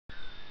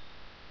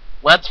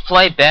Let's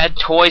play Bad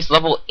Toys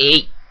level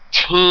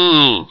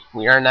 18.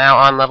 We are now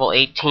on level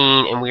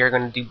 18, and we are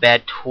going to do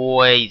Bad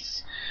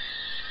Toys.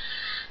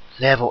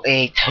 Level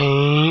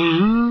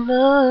 18.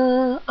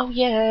 Oh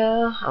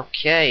yeah.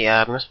 Okay.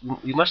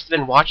 We must have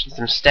been watching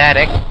some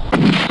static.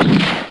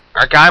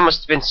 Our guy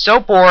must have been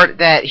so bored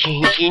that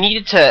he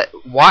needed to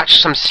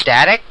watch some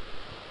static.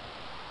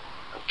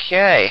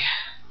 Okay.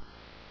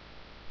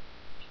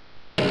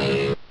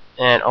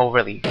 And oh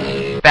really,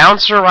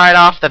 bouncer right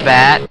off the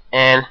bat,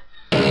 and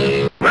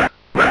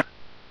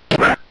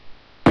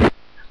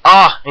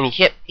and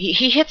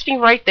he hits me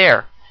right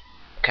there.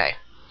 Okay.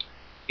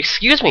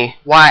 Excuse me,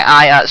 why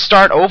I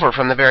start over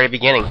from the very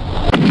beginning.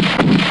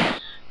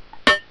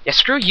 Yeah,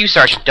 screw you,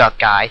 Sergeant Duck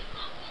guy.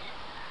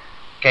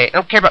 Okay, I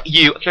don't care about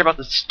you. I care about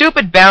the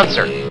stupid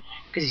bouncer,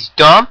 because he's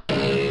dumb,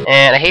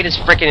 and I hate his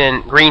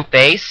frickin' green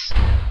face.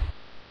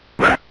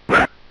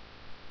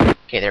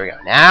 Okay, there we go.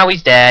 Now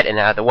he's dead and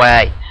out of the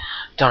way.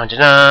 Dun dun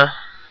dun.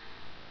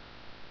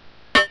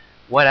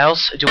 What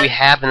else do we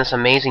have in this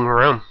amazing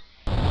room?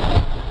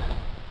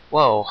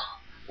 Whoa.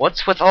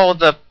 What's with all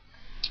the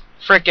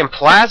frickin'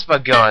 plasma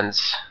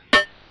guns?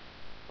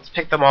 Let's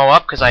pick them all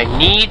up because I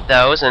need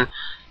those, and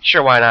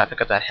sure, why not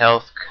pick up that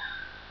health?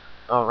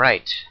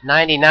 Alright.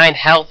 99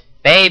 health,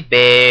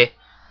 baby.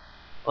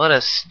 Let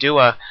us do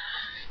a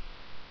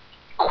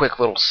quick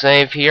little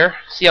save here.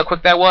 See how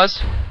quick that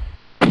was?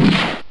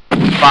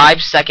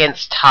 5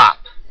 seconds top.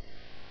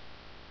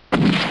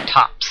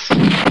 Tops.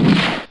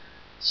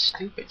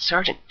 Stupid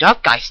Sergeant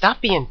Duck guy, stop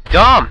being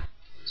dumb.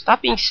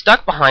 Stop being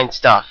stuck behind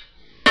stuff.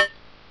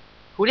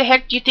 Who the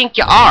heck do you think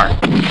you are?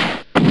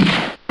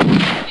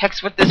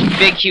 Heck's with this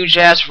big, huge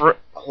ass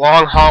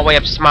long hallway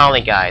of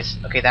smiley guys.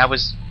 Okay, that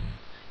was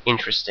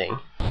interesting.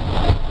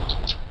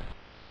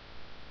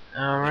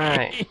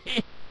 Alright.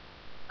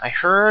 I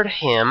heard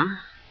him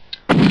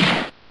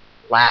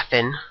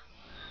laughing.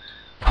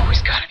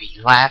 Always gotta be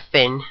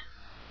laughing.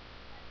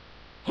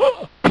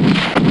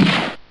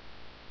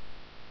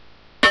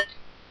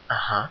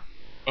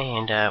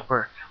 And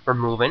we're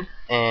moving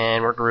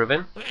and we're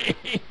grooving.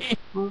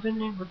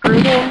 Moving and we're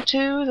grooving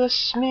to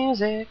this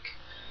music.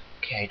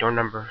 Okay, door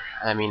number.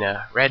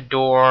 Red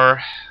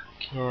door.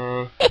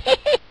 Okay.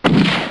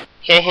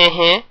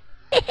 Heh.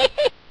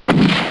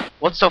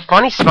 What's so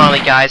funny, smiley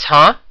guys,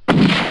 huh?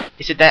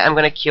 Is it that I'm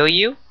gonna kill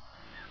you?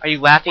 Are you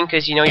laughing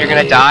because you know you're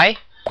gonna die?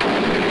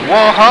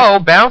 Whoa-ho,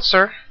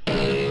 bouncer!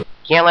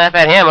 Can't laugh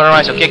at him,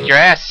 otherwise he'll kick your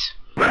ass.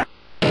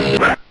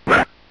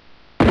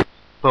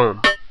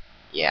 Boom.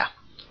 Yeah.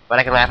 But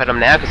I can laugh at him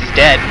now because he's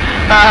dead.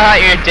 Haha,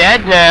 you're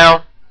dead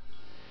now!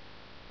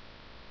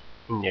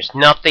 And there's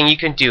nothing you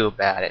can do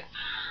about it.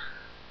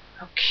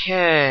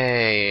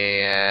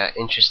 Okay,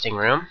 interesting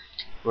room.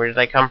 Where did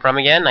I come from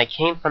again? I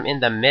came from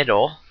in the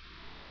middle,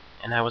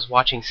 and I was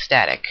watching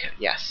static.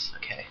 Yes,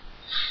 okay.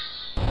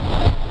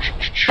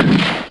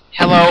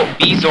 Hello,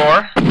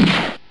 Beezor.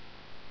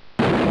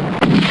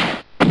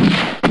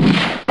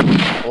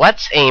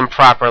 Let's aim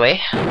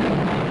properly.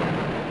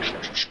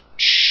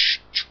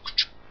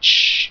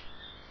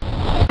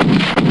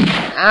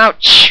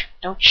 Ouch!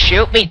 Don't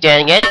shoot me,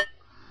 dang it!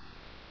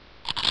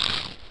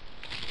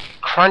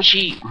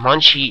 Crunchy,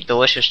 munchy,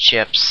 delicious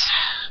chips.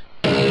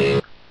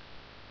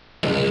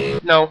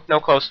 No,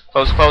 close.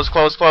 Close!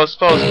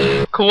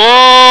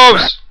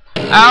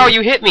 Ow,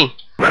 you hit me!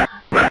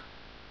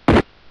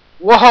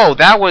 Whoa,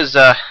 that was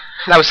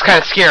kind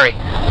of scary.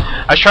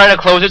 I was trying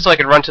to close it so I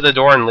could run to the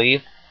door and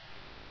leave.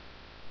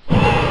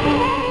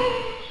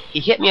 He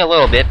hit me a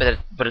little bit,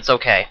 but it's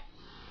okay.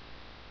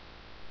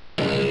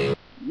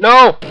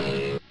 No!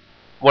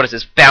 What is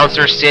this,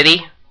 Bouncer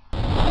City?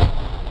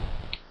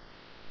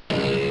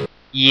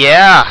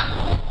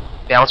 Yeah!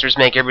 Bouncers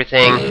make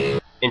everything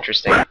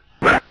interesting.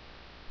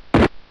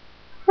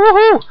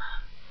 Woohoo!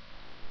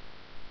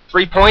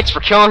 3 points for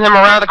killing him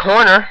around the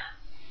corner.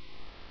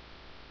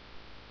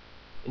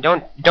 And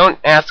don't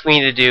ask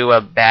me to do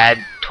a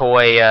bad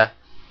toy,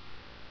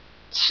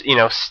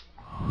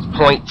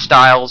 point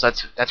styles.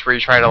 That's where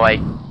you try to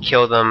like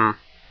kill them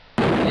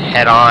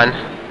head on.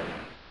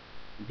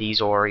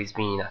 Beezor, he's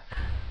being a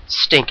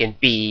stinking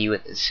bee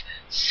with his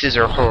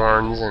scissor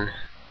horns, and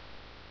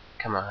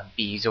come on,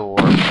 Beezor.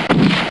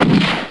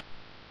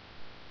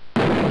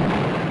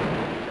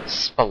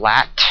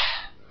 Splat.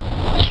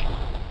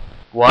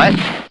 What?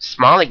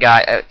 Smiley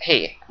guy?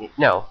 Hey,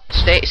 no.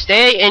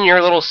 Stay in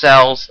your little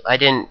cells. I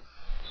didn't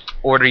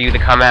order you to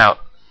come out.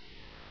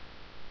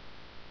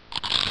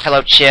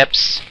 Hello,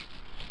 Chips.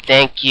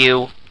 Thank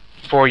you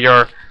for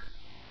your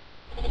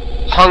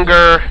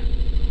hunger.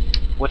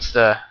 What's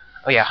the...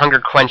 Oh yeah, hunger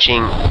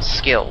quenching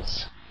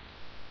skills.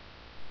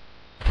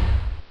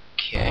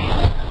 Okay.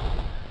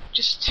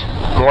 Just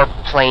more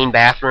plain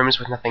bathrooms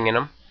with nothing in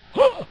them.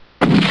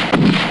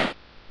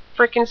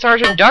 Frickin'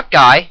 Sergeant Duck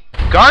guy.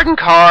 Garden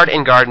card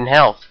and garden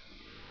health.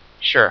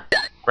 Sure.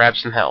 Grab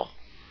some health.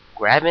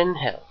 Grabbing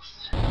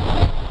health.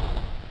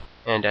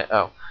 And,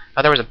 oh,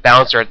 there was a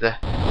bouncer at the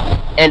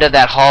end of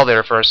that hall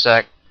there for a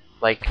sec.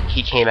 Like,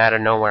 he came out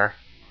of nowhere.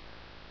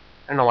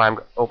 I don't know why I'm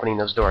opening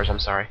those doors, I'm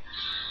sorry.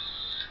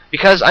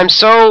 Because I'm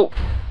so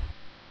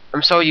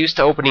used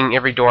to opening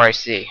every door I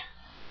see.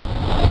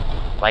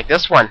 Like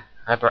this one.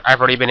 I've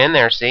already been in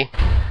there, see?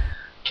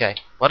 Okay,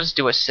 let us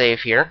do a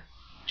save here.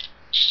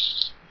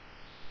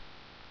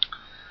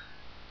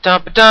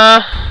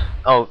 Da-ba-da.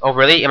 Oh,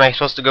 really? Am I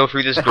supposed to go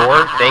through this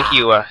door? Thank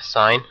you,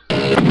 sign.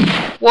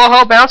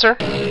 Whoa-ho, bouncer!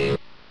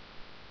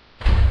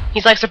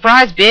 He's like,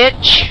 surprise,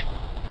 bitch!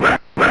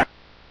 Ugh!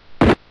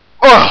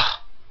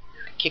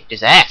 I kicked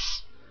his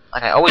ass.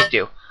 Like I always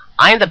do.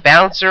 I am the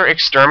bouncer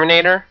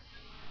exterminator.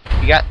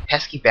 If you got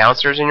pesky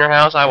bouncers in your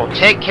house, I will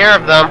take care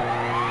of them.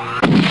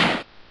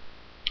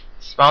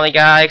 Smiley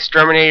guy,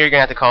 exterminator, you're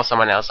gonna have to call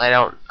someone else.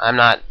 I'm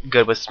not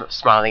good with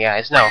smiley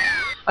guys. No.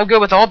 I'm good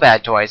with all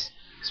bad toys.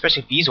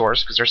 Especially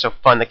Bezoars, because they're so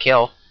fun to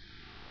kill.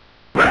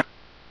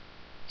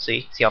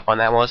 See how fun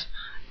that was?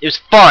 It was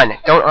fun!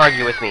 Don't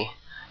argue with me.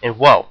 And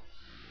whoa.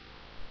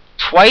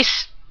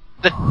 Twice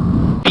the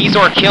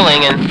Bezoar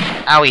killing and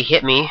ow, he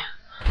hit me.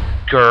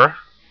 Grr.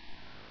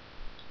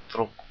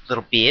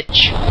 Little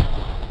bitch.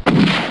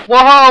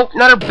 Whoa!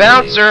 Another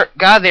bouncer!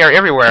 God, they are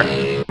everywhere.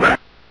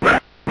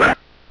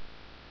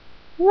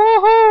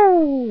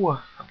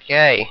 Woohoo!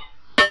 Okay.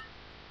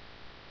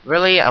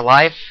 Really? A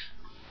life?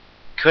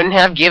 Couldn't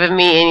have given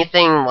me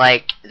anything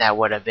like that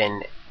would have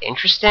been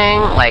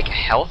interesting? Like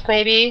health,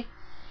 maybe?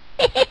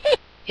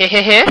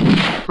 Hehehe.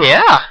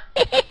 Yeah.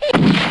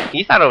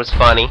 He thought it was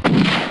funny.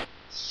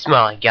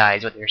 Smiley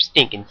guys with their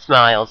stinking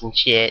smiles and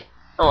shit.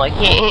 I'm like,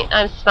 hey,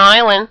 I'm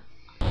smiling.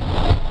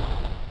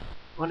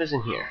 What is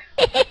in here?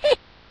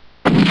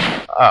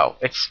 Oh,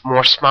 it's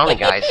more smiley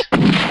guys.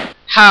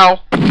 How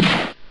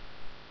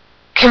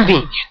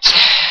convenient.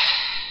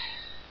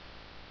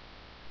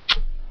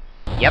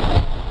 Yep.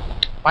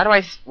 Why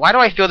do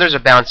I feel there's a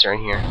bouncer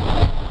in here?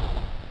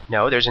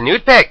 No, there's a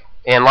nude pick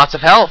and lots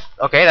of health.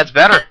 Okay, that's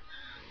better.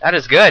 That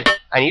is good.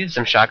 I needed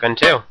some shotgun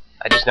too.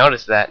 I just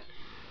noticed that.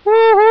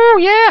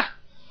 Woohoo, yeah.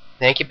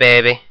 Thank you,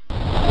 baby.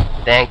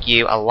 Thank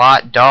you a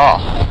lot, doll.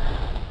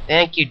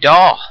 Thank you,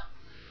 doll.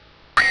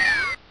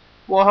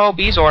 Whoa,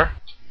 Bezoar.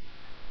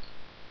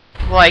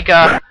 Like,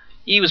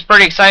 he was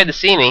pretty excited to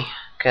see me,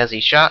 because he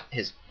shot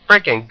his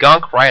freaking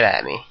gunk right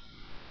at me.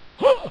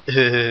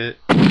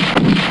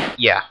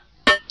 Yeah.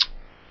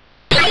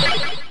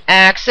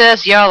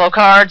 Access yellow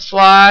card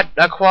slot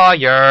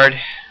acquired.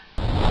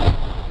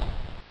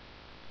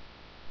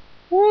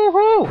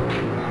 Woohoo!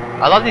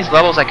 I love these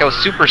levels that go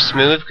super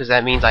smooth, because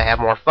that means I have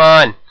more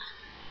fun.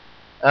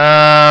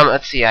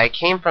 Let's see, I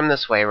came from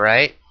this way,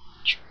 right?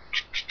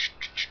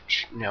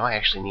 No, I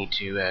actually need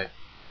to,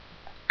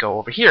 go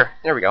over here.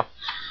 There we go.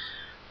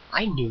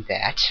 I knew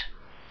that.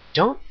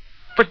 Don't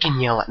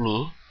frickin' yell at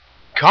me.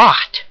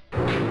 God!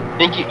 You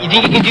think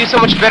you can do so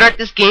much better at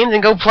this game?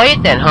 Then go play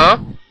it then, huh?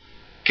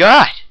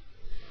 God!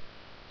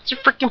 What's your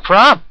frickin'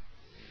 problem?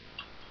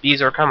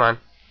 Bezoar, come on.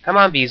 Come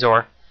on,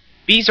 Bezoar.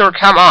 Bezoar,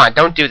 come on!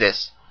 Don't do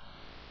this.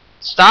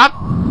 Stop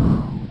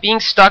being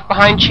stuck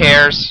behind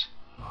chairs.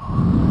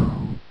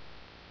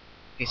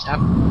 Okay, stop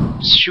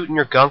shooting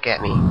your gunk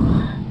at me.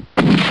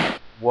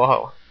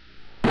 Whoa.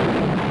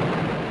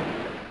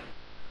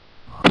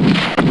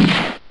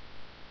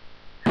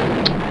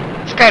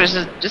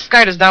 This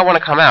guy does not want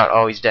to come out.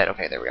 Oh, he's dead.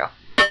 Okay, there we go.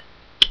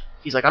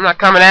 He's like, I'm not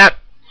coming out.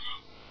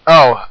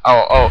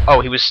 Oh,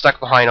 he was stuck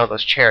behind all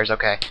those chairs.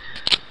 Okay.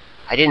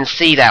 I didn't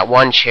see that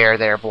one chair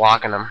there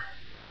blocking him.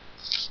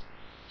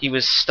 He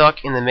was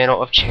stuck in the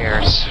middle of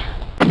chairs.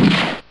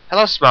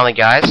 Hello, smiley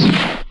guys.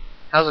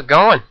 How's it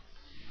going?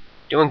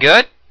 Doing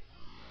good?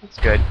 That's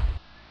good.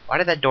 Why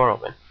did that door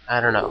open? I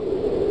don't know.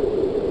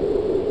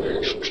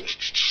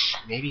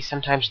 Maybe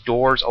sometimes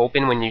doors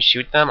open when you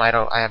shoot them? I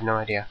have no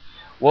idea.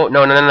 Whoa,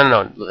 no.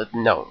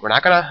 No, we're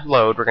not gonna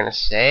load, we're gonna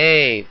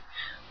save.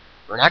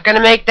 We're not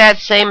gonna make that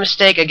same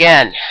mistake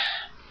again.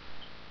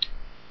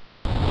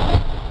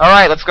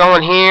 Alright, let's go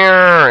in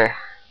here.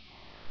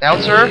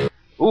 Bouncer?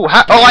 Ooh,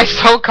 oh, I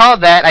so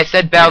called that. I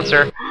said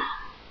bouncer.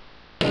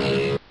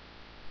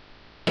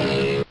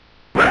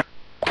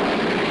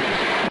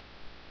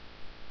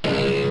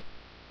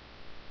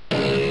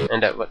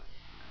 And what?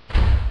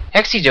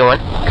 Heck's he doing?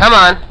 Come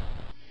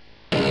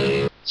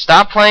on.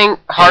 Stop playing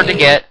hard to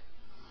get.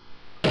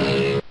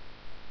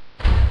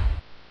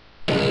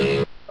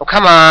 Oh,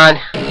 come on.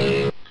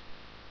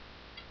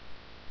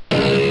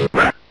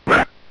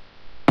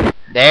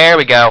 There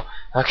we go.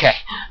 Okay.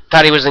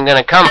 Thought he wasn't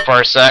gonna come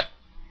for a sec.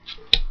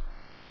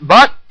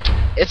 But,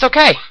 it's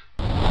okay.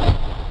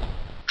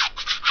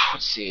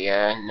 Let's see,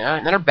 no,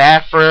 another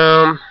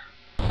bathroom.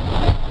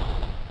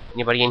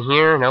 Anybody in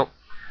here? Nope.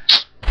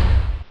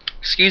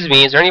 Excuse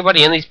me, is there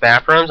anybody in these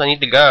bathrooms? I need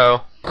to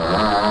go.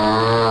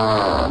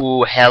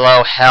 Ooh,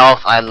 hello,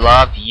 health. I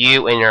love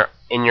you in your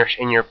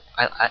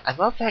I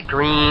love that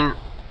green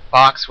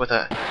box with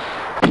a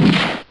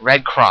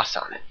red cross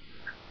on it.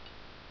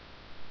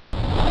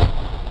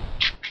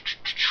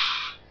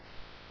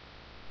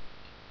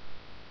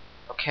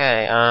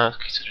 Okay,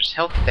 okay, so there's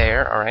health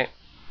there, alright.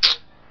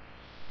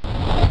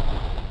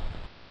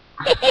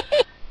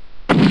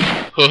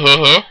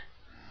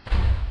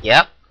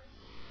 Yep.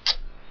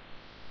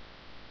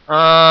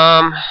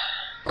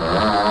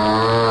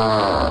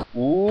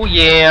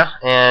 yeah,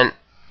 and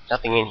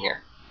nothing in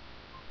here.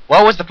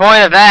 What was the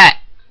point of that?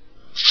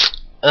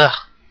 Ugh,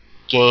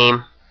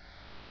 game.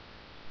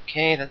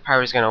 Okay, that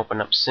probably is gonna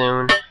open up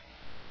soon.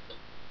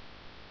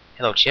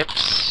 Hello,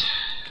 chips.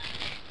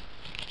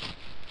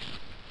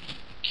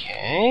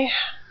 Okay.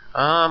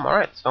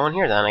 Alright, let's go in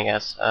here then, I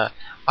guess.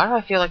 Why do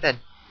I feel like that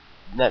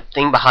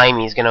thing behind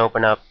me is gonna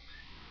open up?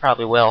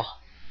 Probably will.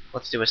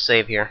 Let's do a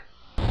save here.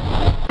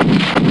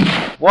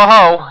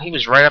 Whoa! He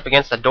was right up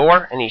against the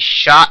door, and he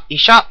shot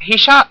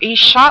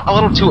a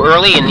little too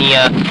early, and he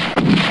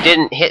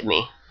didn't hit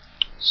me.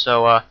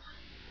 So,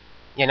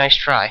 yeah, nice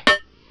try.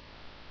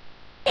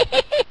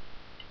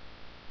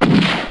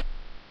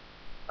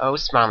 Oh,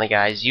 smiley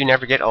guys, you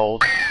never get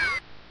old.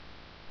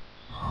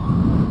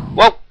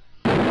 Whoa!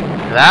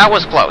 That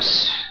was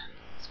close.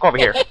 Let's go over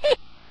here.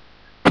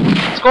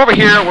 Let's go over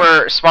here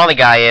where smiley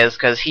guy is,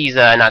 because he's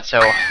not so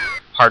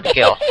hard to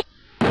kill.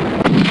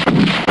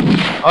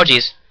 Oh,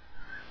 jeez.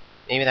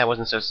 Maybe that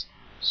wasn't so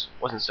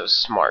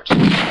smart.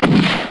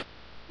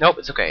 Nope,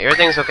 it's okay.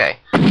 Everything's okay.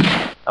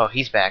 Oh,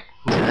 he's back.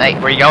 He says, "Hey,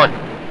 where you going?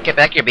 Get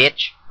back here,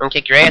 bitch. I'm gonna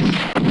kick your ass.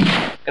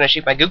 Gonna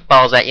shoot my goop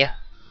balls at you."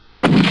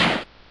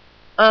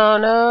 Oh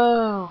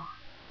no!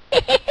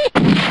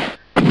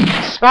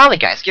 Smiley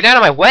guys, get out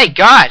of my way!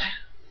 God!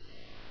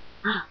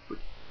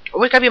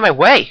 Always gotta be in my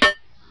way.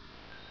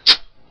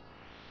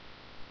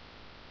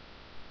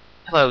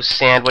 Hello,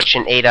 sandwich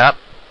and 8-up.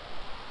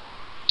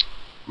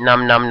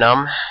 Num num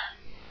num.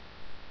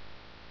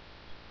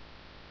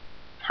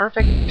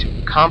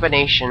 Perfect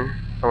combination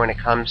for when it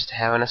comes to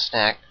having a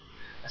snack.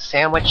 A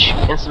sandwich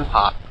and some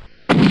pop.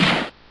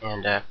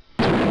 And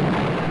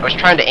I was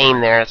trying to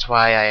aim there, that's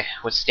why I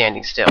was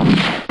standing still.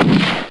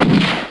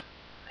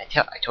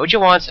 I told you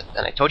once,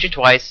 and I told you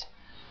twice,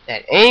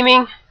 that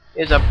aiming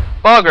is a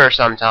bugger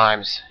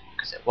sometimes,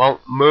 because it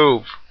won't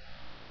move.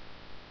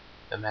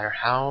 No matter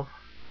how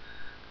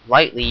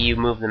lightly you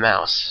move the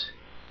mouse.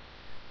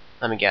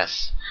 Let me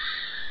guess.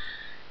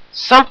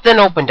 Something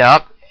opened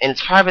up, and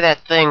it's probably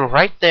that thing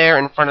right there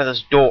in front of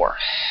this door.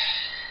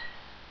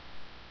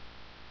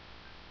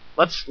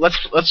 Let's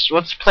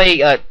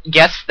play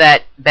guess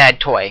that bad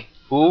toy.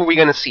 Who are we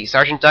gonna see?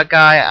 Sergeant Duck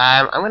guy?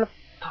 I'm gonna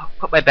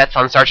put my bets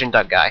on Sergeant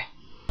Duck guy.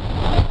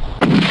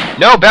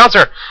 No,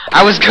 Bouncer!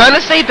 I was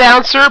gonna say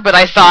Bouncer, but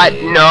I thought,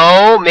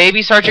 no,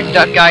 maybe Sergeant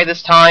Duck guy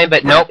this time,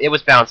 but nope, it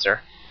was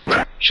Bouncer.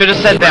 Should have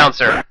said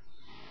Bouncer.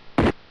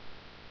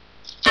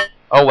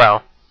 Oh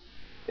well.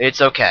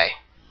 It's okay.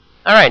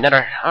 Alright,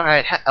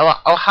 alright.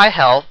 Oh, hi,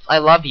 Health. I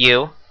love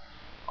you.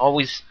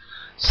 Always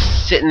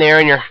sitting there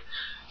in your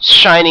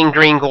shining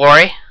green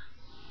glory.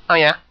 Oh,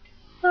 yeah.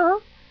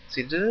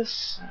 See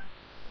this?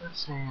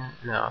 Let's see.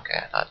 No, okay.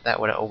 I thought that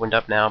would have opened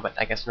up now, but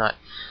I guess not.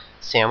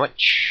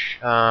 Sandwich.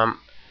 I'm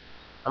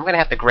gonna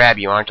have to grab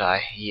you, aren't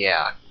I?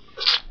 Yeah.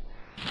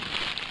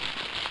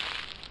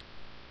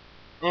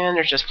 And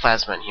there's just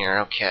plasma in here.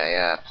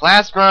 Okay.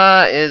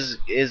 Plasma is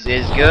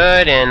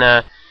good, and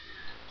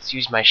let's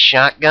use my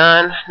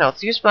shotgun. No,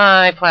 let's use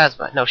my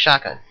plasma. No,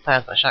 shotgun.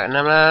 Plasma.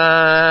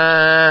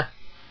 Shotgun.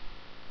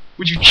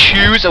 Would you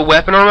choose a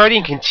weapon already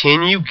and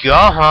continue?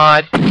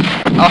 God.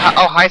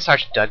 Oh, hi,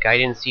 Sergeant Duck. I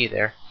didn't see you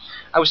there.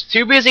 I was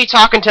too busy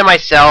talking to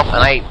myself,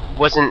 and I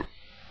wasn't,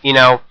 you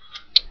know,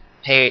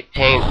 paying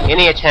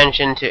any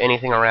attention to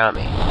anything around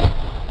me.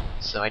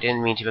 So I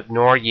didn't mean to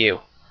ignore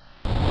you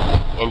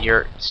and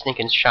your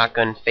stinking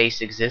shotgun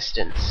face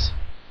existence.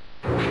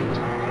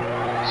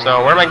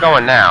 So where am I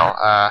going now?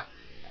 I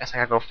guess I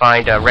gotta go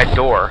find Red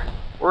Door.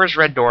 Where is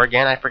Red Door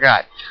again? I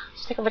forgot.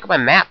 Let's take a look at my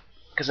map,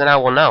 because then I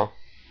will know.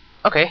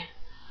 Okay,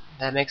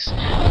 that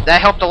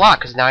helped a lot,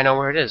 because now I know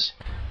where it is.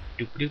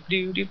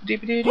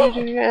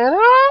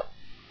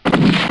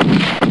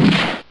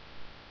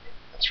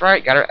 That's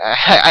right.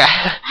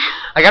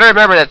 I gotta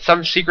remember that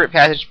some secret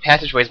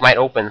passageways might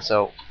open.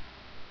 So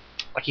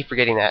I keep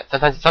forgetting that.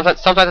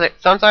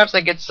 Sometimes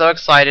I get so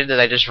excited that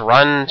I just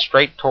run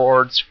straight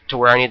to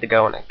where I need to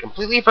go, and I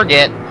completely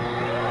forget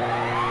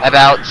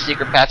about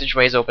secret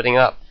passageways opening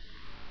up.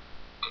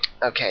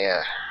 Okay.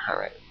 All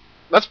right.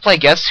 Let's play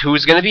Guess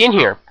Who's Gonna Be in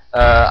Here.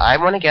 I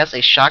want to guess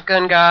a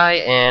shotgun guy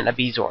and a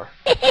Bezoar.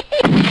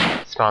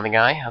 Spawning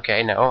guy.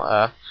 Okay,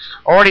 no.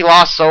 Already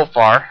lost so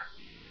far.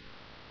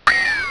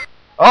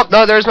 Oh,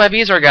 no, there's my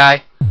Bezoar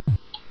guy.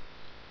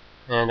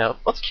 And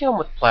let's kill him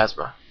with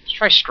plasma. Let's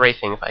try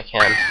strafing if I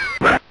can.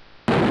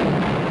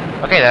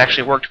 Okay, that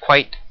actually worked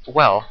quite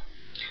well.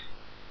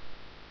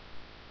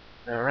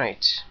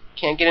 Alright.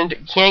 Can't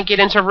get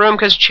into room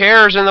because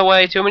chairs in the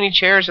way. Too many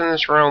chairs in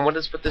this room. What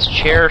is with this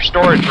chair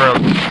storage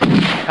room?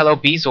 Hello,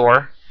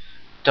 Bezoar.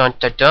 Dun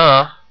dun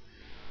dun.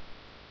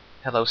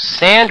 Hello,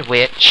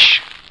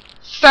 Sandwich.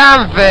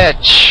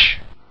 Sandwich!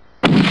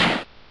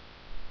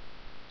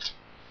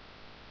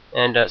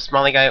 And,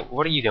 Smiley guy,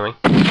 what are you doing?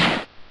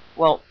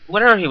 Well,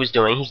 whatever he was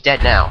doing, he's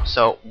dead now.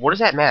 So, what does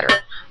that matter?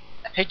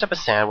 I picked up a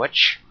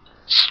sandwich.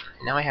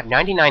 And now I have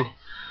 99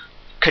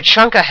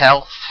 Kachunka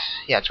health.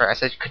 Yeah, that's right, I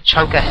said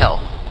Kachunka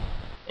health.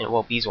 And,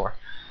 well, Bezoar.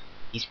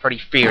 He's pretty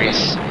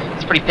furious.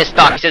 He's pretty pissed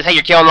off. He says, hey,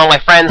 you're killing all my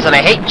friends and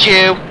I hate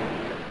you!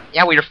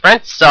 Yeah, well, your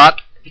friends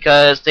suck.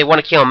 because they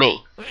want to kill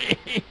me.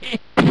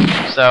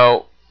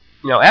 So,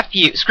 you know, F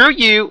you, screw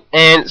you,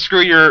 and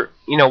screw your,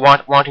 you know,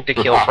 wanting to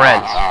kill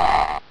friends.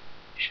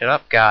 Shut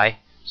up, guy.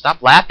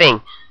 Stop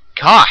laughing.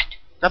 God,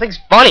 nothing's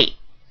funny.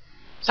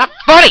 Stop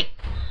funny!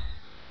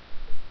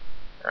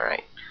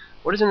 Alright.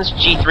 What is in this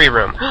G3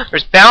 room?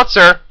 There's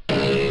Bouncer!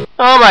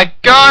 Oh my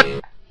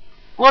god!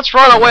 Let's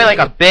run away like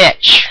a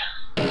bitch!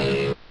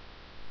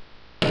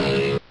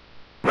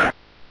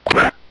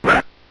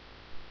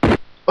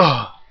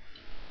 Ugh.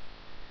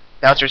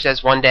 Bouncer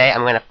says one day,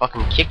 I'm gonna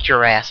fucking kick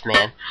your ass,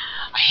 man.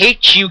 I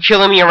hate you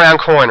killing me around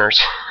corners.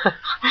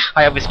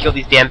 I always kill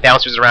these damn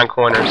bouncers around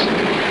corners.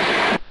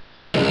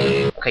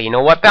 Okay, you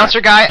know what, Bouncer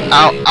guy?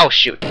 I'll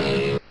shoot.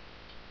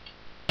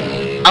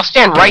 I'll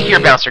stand right here,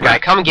 Bouncer guy.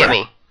 Come and get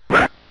me.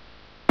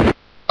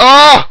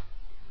 Oh!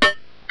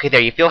 Okay, there,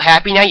 you feel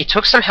happy now? You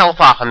took some health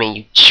off of me,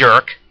 you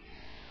jerk.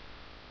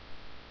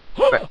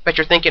 Bet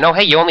you're thinking, oh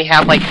hey, you only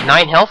have like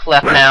 9 health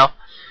left now.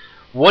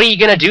 What are you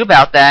gonna do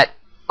about that?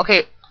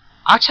 Okay,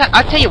 I'll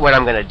tell you what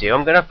I'm gonna do.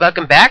 I'm gonna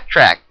fucking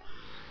backtrack.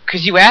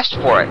 Cause you asked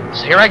for it.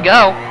 So here I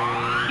go.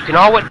 You can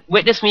all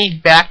witness me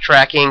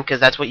backtracking, cause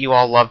that's what you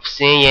all love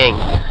seeing.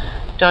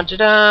 Dun da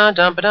da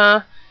dun ba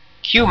da.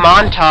 Cue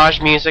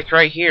montage music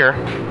right here.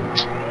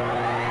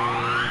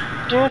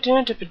 Okay,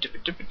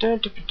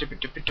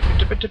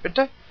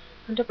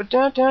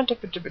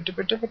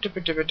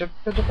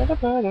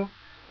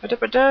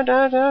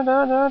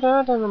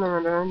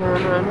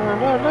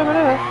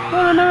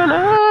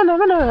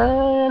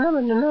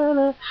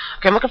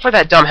 I'm looking for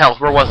that dumb health.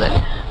 Where was it?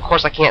 Of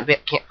course I can't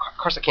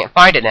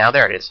find it now.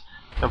 There it is.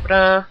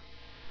 And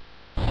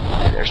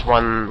there's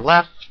one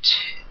left.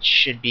 It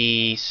should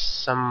be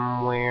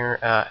somewhere.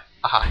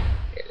 Aha.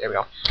 There we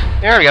go.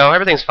 There we go.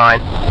 Everything's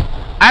fine.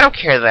 I don't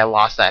care that I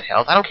lost that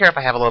health. I don't care if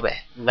I have a little bit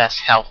less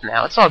health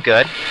now. It's all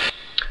good.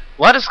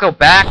 Let us go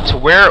back to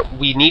where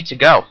we need to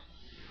go.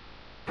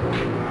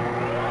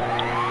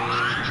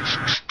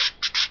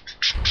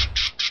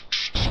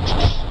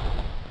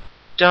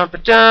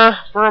 Dun-ba-da,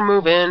 we're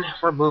moving.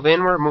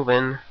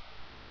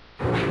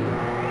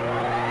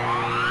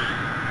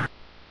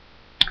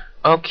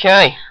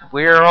 Okay,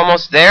 we're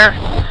almost there.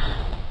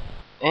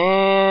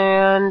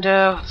 And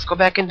let's go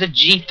back into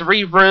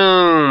G3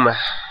 room.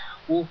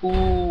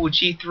 Woohoo,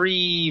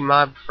 G3,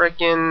 my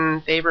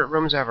frickin' favorite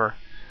rooms ever.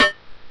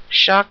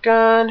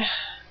 Shotgun.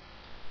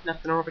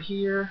 Nothing over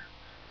here.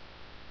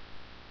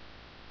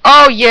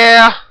 Oh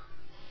yeah!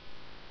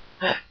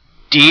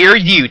 Dear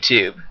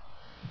YouTube,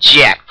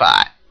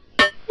 jackpot.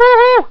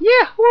 Woohoo!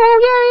 Yeah!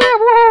 Woohoo! Yeah!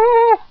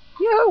 Woohoo!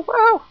 Yeah!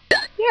 Woohoo!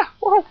 Yeah!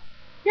 Woohoo!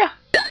 Yeah!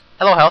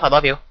 Hello, health. I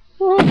love you.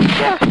 Woohoo!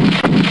 Yeah!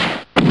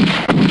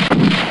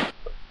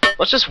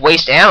 Let's just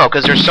waste ammo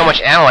because there's so much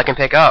ammo I can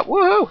pick up.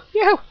 Woohoo!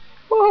 Yeah!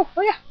 Woohoo!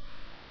 Oh yeah!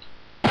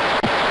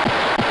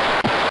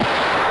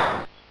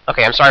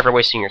 Okay, I'm sorry for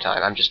wasting your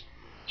time. I'm just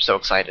so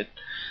excited.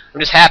 I'm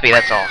just happy.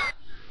 That's all.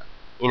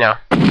 You know.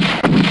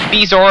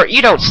 Beezor,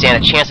 you don't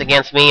stand a chance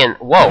against me, and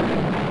whoa,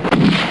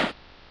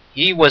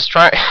 he was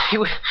trying. He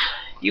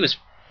was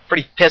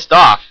pretty pissed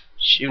off.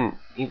 Shooting,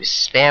 he was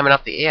spamming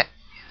up the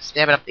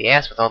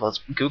ass with all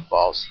those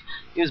goofballs.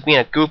 He was being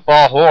a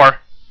goofball whore.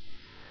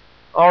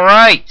 All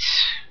right,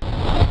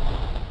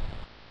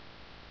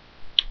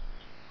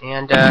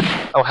 and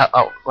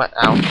what?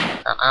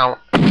 Ow,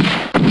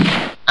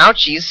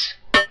 ouchies.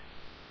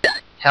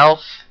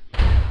 Health.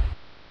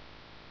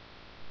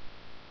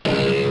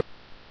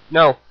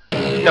 No.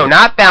 No,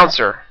 not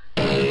Bouncer.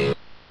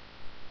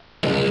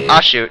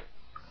 I'll shoot.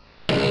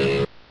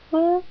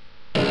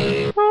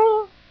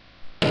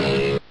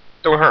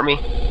 Don't hurt me.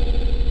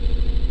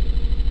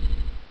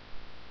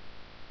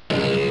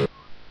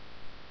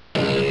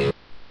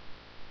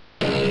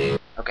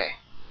 Okay.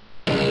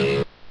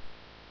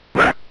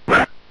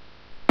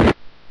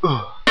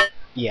 Ugh.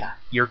 Yeah,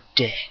 you're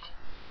dead.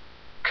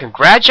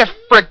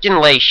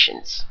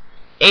 Congratulations.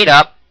 8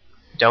 up.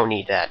 Don't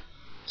need that.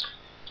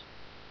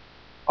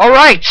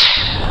 Alright!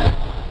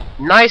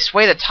 Nice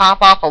way to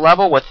top off a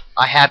level with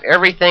I have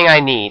everything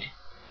I need.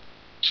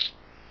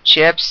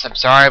 Chips, I'm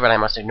sorry, but I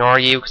must ignore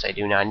you because I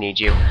do not need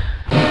you.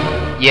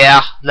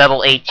 Yeah,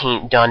 level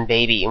 18 done,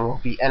 baby,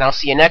 and I'll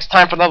see you next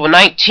time for level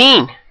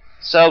 19.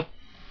 So,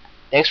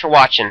 thanks for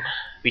watching.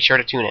 Be sure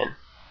to tune in.